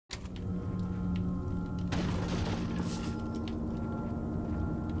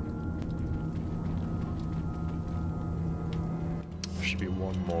be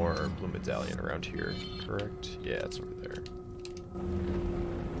one more blue medallion around here, correct? Yeah, it's over there.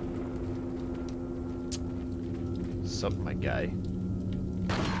 Sup, my guy?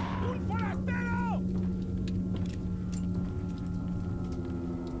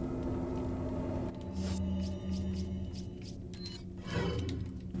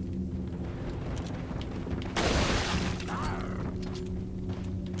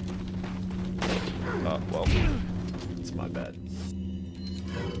 Well, it's my bad.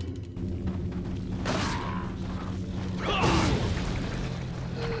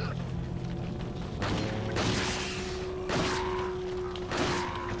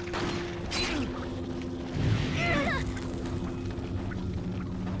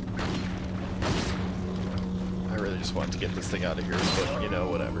 I really just wanted to get this thing out of here, but you know,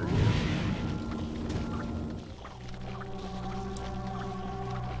 whatever.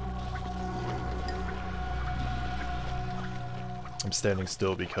 I'm standing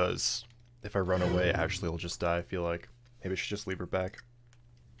still because if I run away, Ashley will just die, I feel like. Maybe I should just leave her back.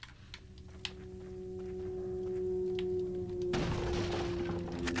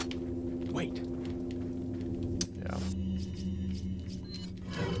 Wait. Yeah.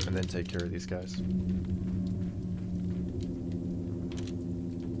 And then take care of these guys.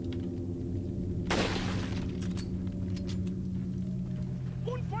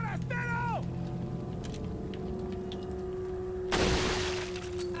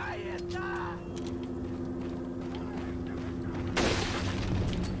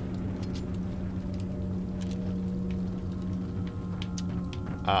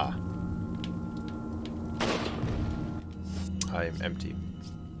 Ah. I am empty.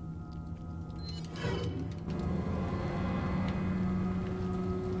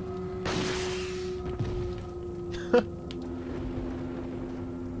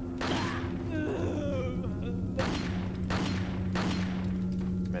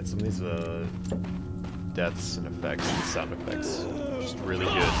 Man, some of these deaths and effects and sound effects are just really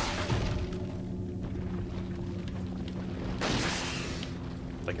good.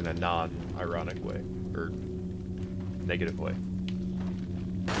 Like in a non-ironic way, or negative way.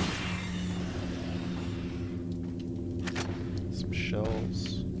 Some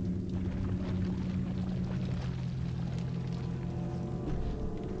shells.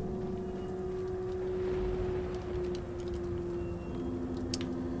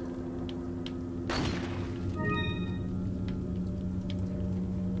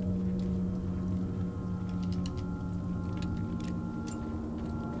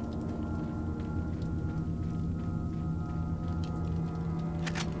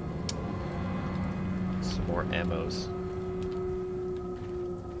 More ammos.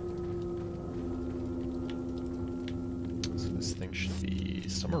 So this thing should be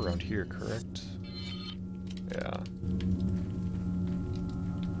somewhere around here, correct? Yeah.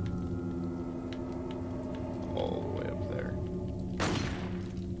 All the way up there.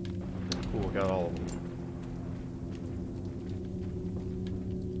 Cool, got all of them.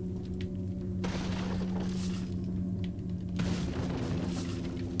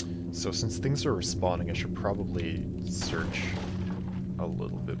 So since things are respawning, I should probably search a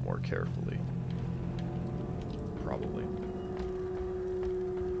little bit more carefully. Probably.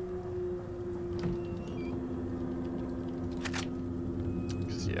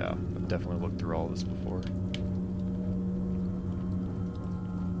 Because yeah, I've definitely looked through all this before.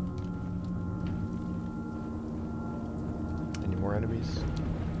 Any more enemies?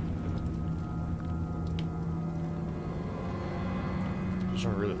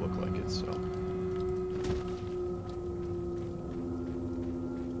 Doesn't really look like it, so.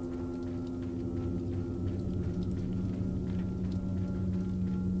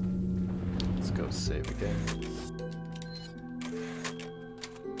 Let's go save again.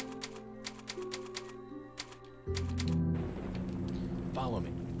 Follow me.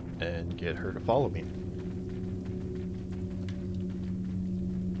 And get her to follow me.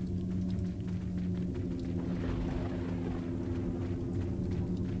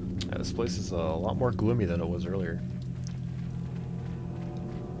 This place is a lot more gloomy than it was earlier.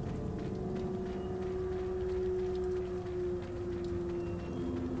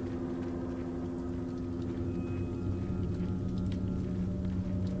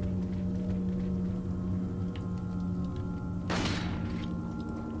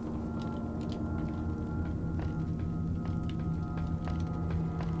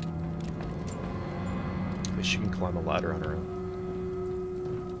 At least she can climb a ladder on her own.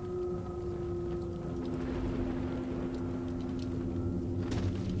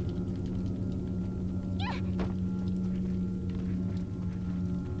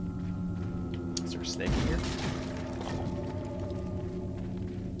 Snake in here?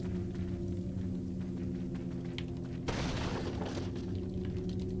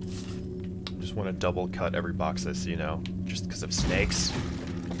 just want to double cut every box I see now, just because of snakes.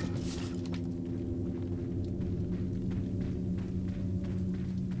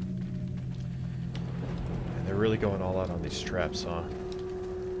 And they're really going all out on these traps, huh?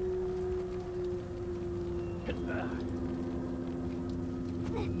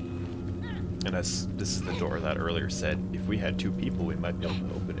 And this is the door that earlier said, if we had 2 people, we might be able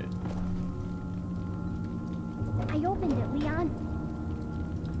to open it. I opened it, Leon.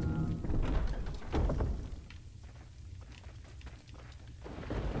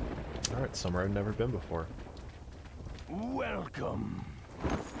 Alright, somewhere I've never been before. Welcome.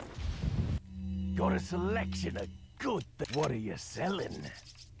 Got a selection of good things. What are you selling?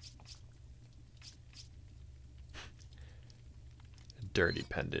 Dirty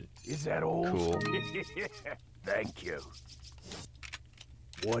pendant. Is that all? Cool. Thank you.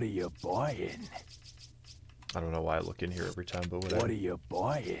 What are you buying? I don't know why I look in here every time, but whatever. What are you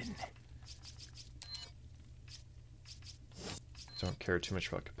buying? Don't care too much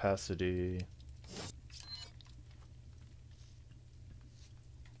about capacity.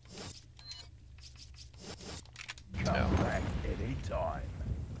 Come back anytime.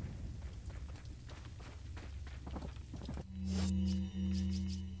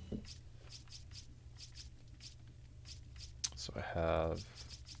 So I have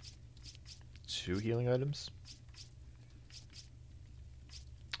 2 healing items.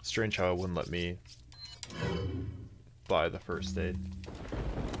 Strange how it wouldn't let me buy the first aid.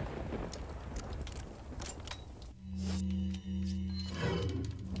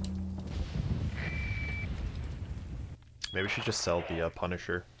 Maybe we should just sell the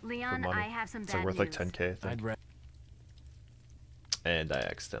Punisher Leon, for money. I have some It's bad like worth like news. 10k, I think. And I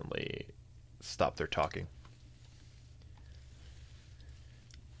accidentally stopped their talking.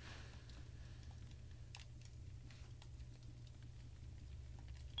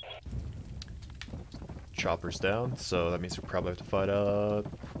 Chopper's down, so that means we probably have to fight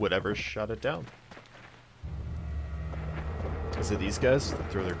whatever shot it down. Is it these guys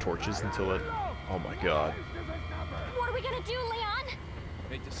that throw their torches until it... Oh my god. What are we gonna do, Leon?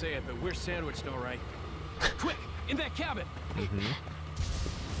 Hate to say it, but we're sandwiched, all right. Quick, in that cabin!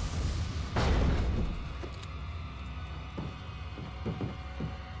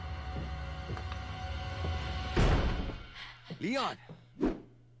 Leon!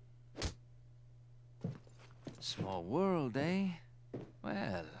 Small world, eh?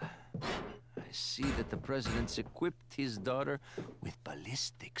 Well, I see that the president's equipped his daughter with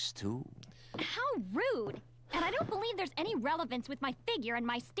ballistics, too. How rude! And I don't believe there's any relevance with my figure and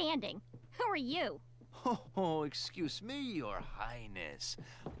my standing. Who are you? Oh, excuse me, Your Highness.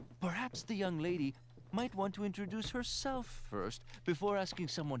 Perhaps the young lady might want to introduce herself first before asking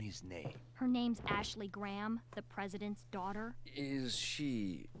someone his name. Her name's Ashley Graham, the president's daughter. Is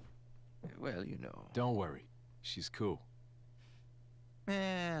she... well, you know. Don't worry, she's cool.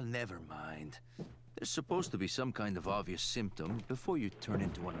 Never mind. There's supposed to be some kind of obvious symptom before you turn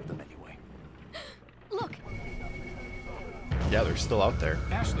into one of them anyway. Look! Yeah, they're still out there.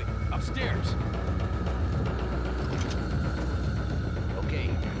 Ashley, upstairs! Okay,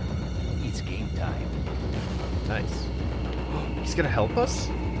 it's game time. Nice. He's gonna help us?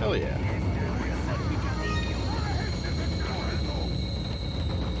 Hell yeah.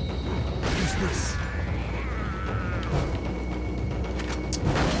 Who's this?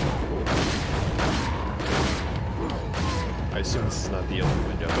 I assume this is not the only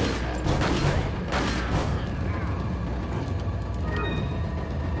window.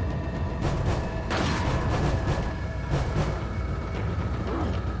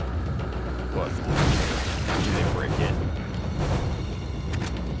 What? Did they break in?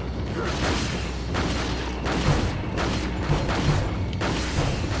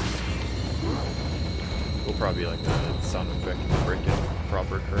 We'll probably like the sound effect of the break-in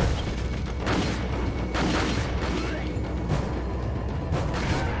proper, correct?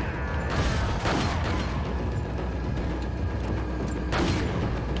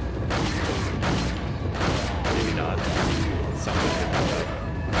 Maybe not. Something like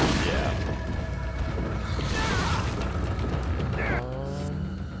yeah.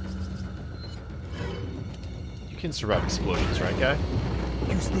 You can survive explosions, right, guy?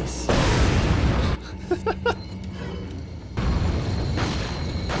 Who's this?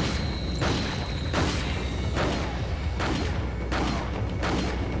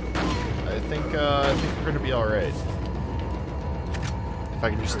 I think we're gonna be all right. If I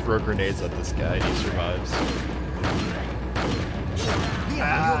can just throw grenades at this guy and he survives.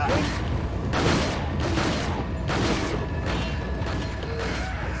 Yeah, you okay?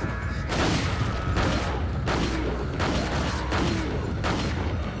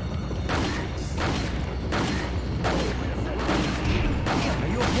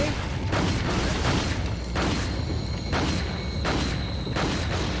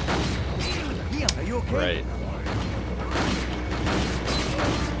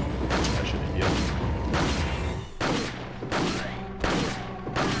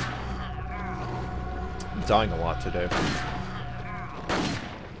 dying a lot today.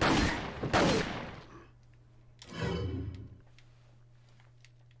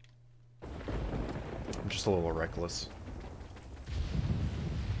 I'm just a little reckless.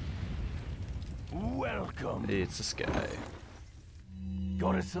 Welcome. It's this guy.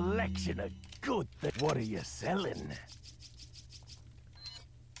 Got a selection of good things. What are you selling?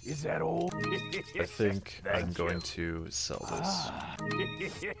 Is that all? I think I'm going to sell this.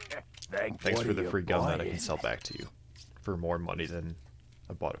 Thanks for the free gun that I can sell back to you for more money than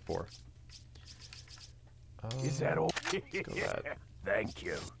I bought it for. Is that all? Let's go that. Thank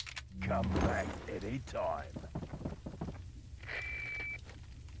you. Come back anytime.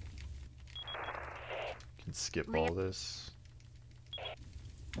 Can skip all this.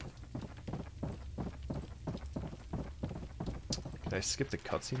 Can I skip the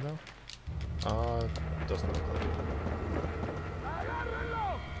cutscene though? Doesn't look like it.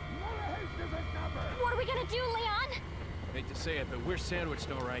 What are we gonna do, Leon? Hate to say it, but we're sandwiched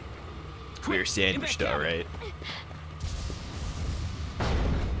all right. We're sandwiched, alright.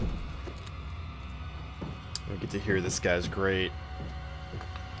 We get to hear this guy's great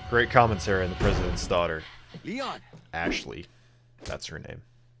commentary on the president's daughter. Leon! Ashley. That's her name.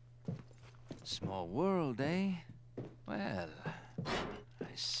 Small world, eh? Well,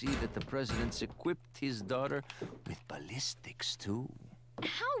 I see that the president's equipped his daughter with ballistics, too.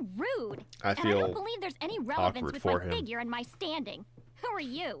 How rude! I And I feel don't believe there's any relevance awkward with for my him. figure and my standing. Who are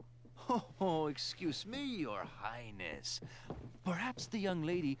you? Oh, excuse me, Your Highness. Perhaps the young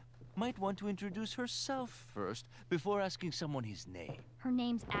lady might want to introduce herself first before asking someone his name. Her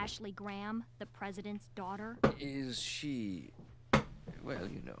name's Ashley Graham, the president's daughter. Is she... well,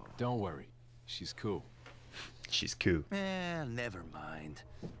 you know. Don't worry. She's cool. She's cool. Never mind.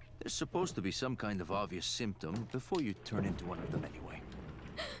 There's supposed to be some kind of obvious symptom before you turn into one of them anyway.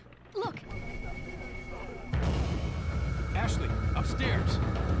 Look! Ashley, upstairs.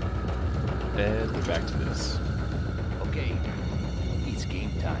 And we're back to this. Okay, it's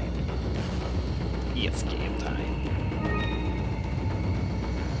game time. It's game time.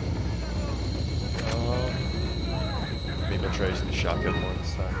 Maybe I'll try using the shotgun more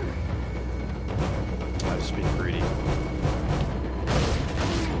this time. I was being greedy.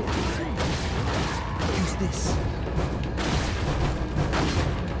 Use this.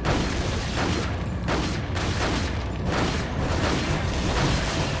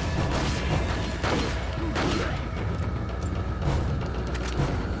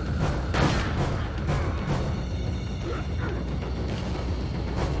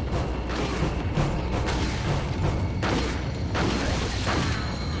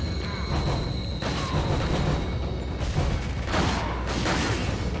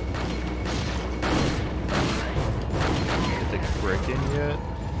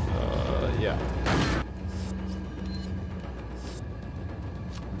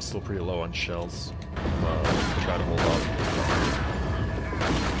 Still pretty low on shells. Try to hold up.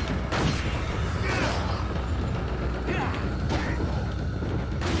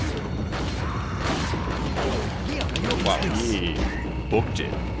 Wow, he booked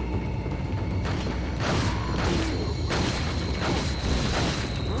it.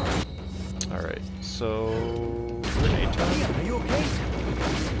 Alright, so... grenade time? Are you okay?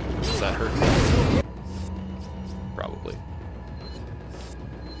 Does that hurt? Probably.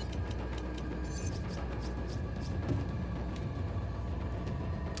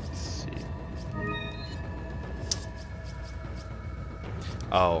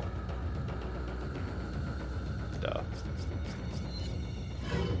 Oh. Duh.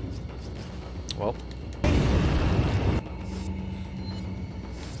 Well.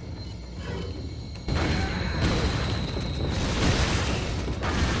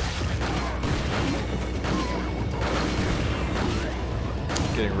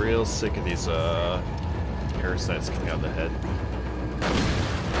 Getting real sick of these parasites coming out of the head.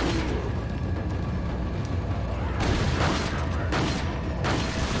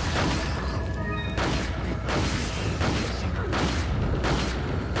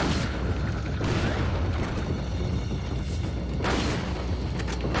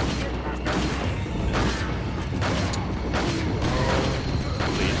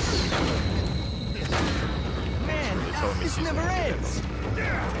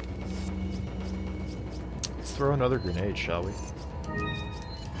 Throw another grenade, shall we? I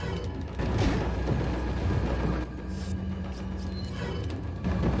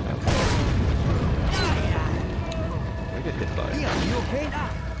get hit by it. Yeah, you okay?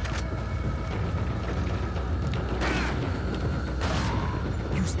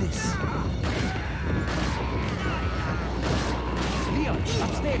 Use this. Leon,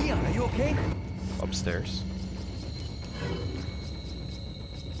 upstairs. Leon, are you okay? upstairs.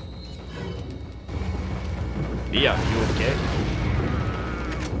 Yeah, you okay?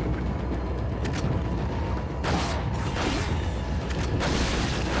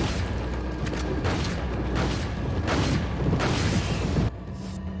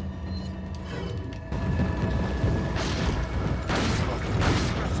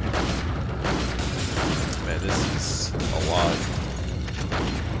 Man, this is a lot.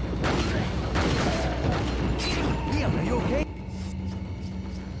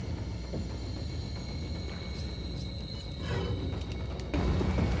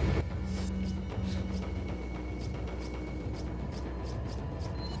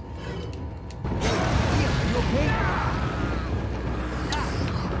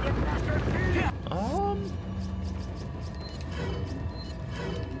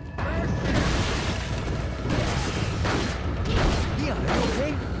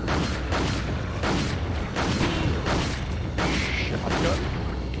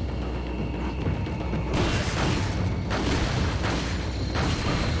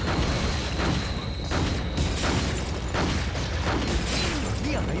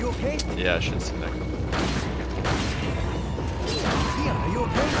 Leon, are you okay? Yeah, I should have seen that coming. Leon, are you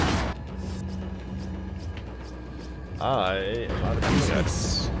okay? I am out of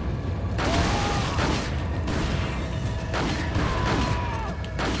resets.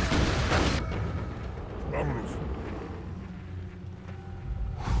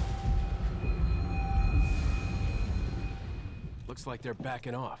 Looks like they're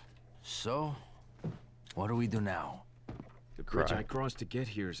backing off. So, what do we do now? The bridge Cry. I crossed to get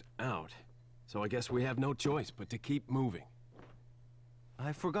here's out. So I guess we have no choice but to keep moving.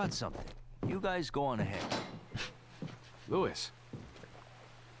 I forgot something. You guys go on ahead. Lewis.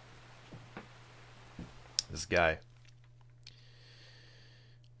 This guy.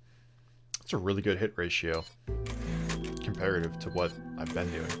 It's a really good hit ratio comparative to what I've been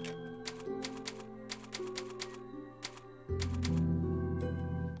doing.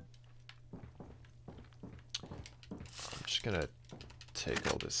 I'm just gonna take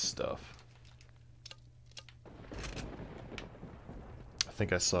all this stuff. I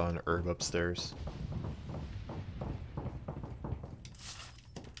think I saw an herb upstairs.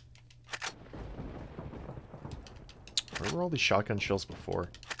 Where were all these shotgun shells before?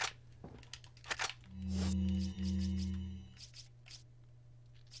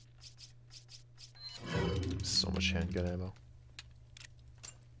 So much handgun ammo.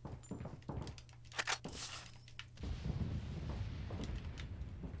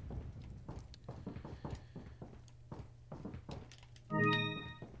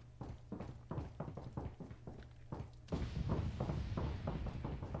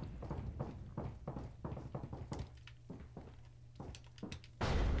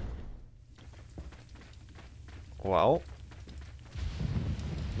 Well,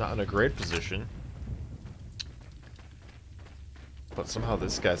 not in a great position. But somehow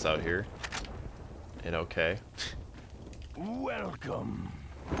this guy's out here. And okay. Welcome.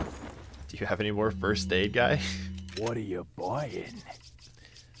 Do you have any more first aid, guy? What are you buying?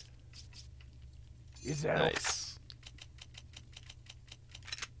 Is that Nice.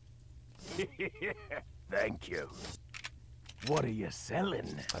 Thank you. What are you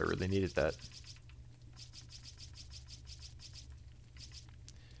selling? I really needed that.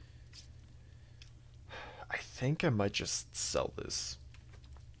 I think I might just sell this.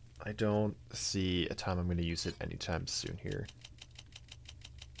 I don't see a time I'm going to use it anytime soon here.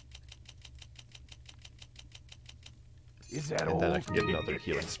 Is that And all? then I can get another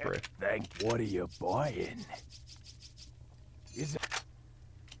healing spray. What are you buying? Is that...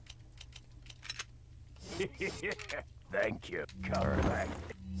 Thank you. Come back.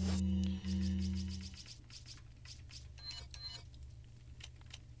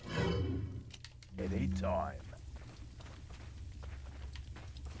 Anytime.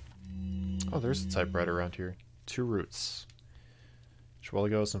 Oh, there's a typewriter around here. 2 routes.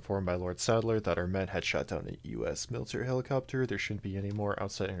 Schwelligo was informed by Lord Sadler that our men had shot down a U.S. military helicopter. There shouldn't be any more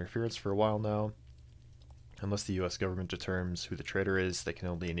outside interference for a while now. Unless the U.S. government determines who the traitor is, they can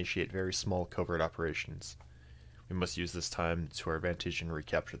only initiate very small covert operations. We must use this time to our advantage and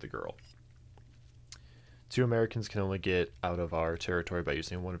recapture the girl. 2 Americans can only get out of our territory by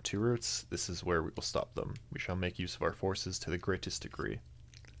using one of 2 routes. This is where we will stop them. We shall make use of our forces to the greatest degree.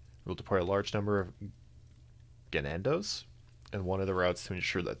 We will deploy a large number of Ganandos in one of the routes to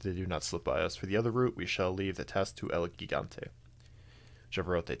ensure that they do not slip by us. For the other route, we shall leave the task to El Gigante.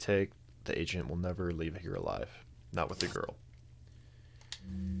 Whichever route they take, the agent will never leave here alive. Not with the girl.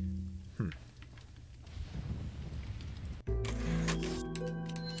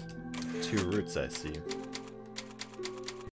 2 roots I see.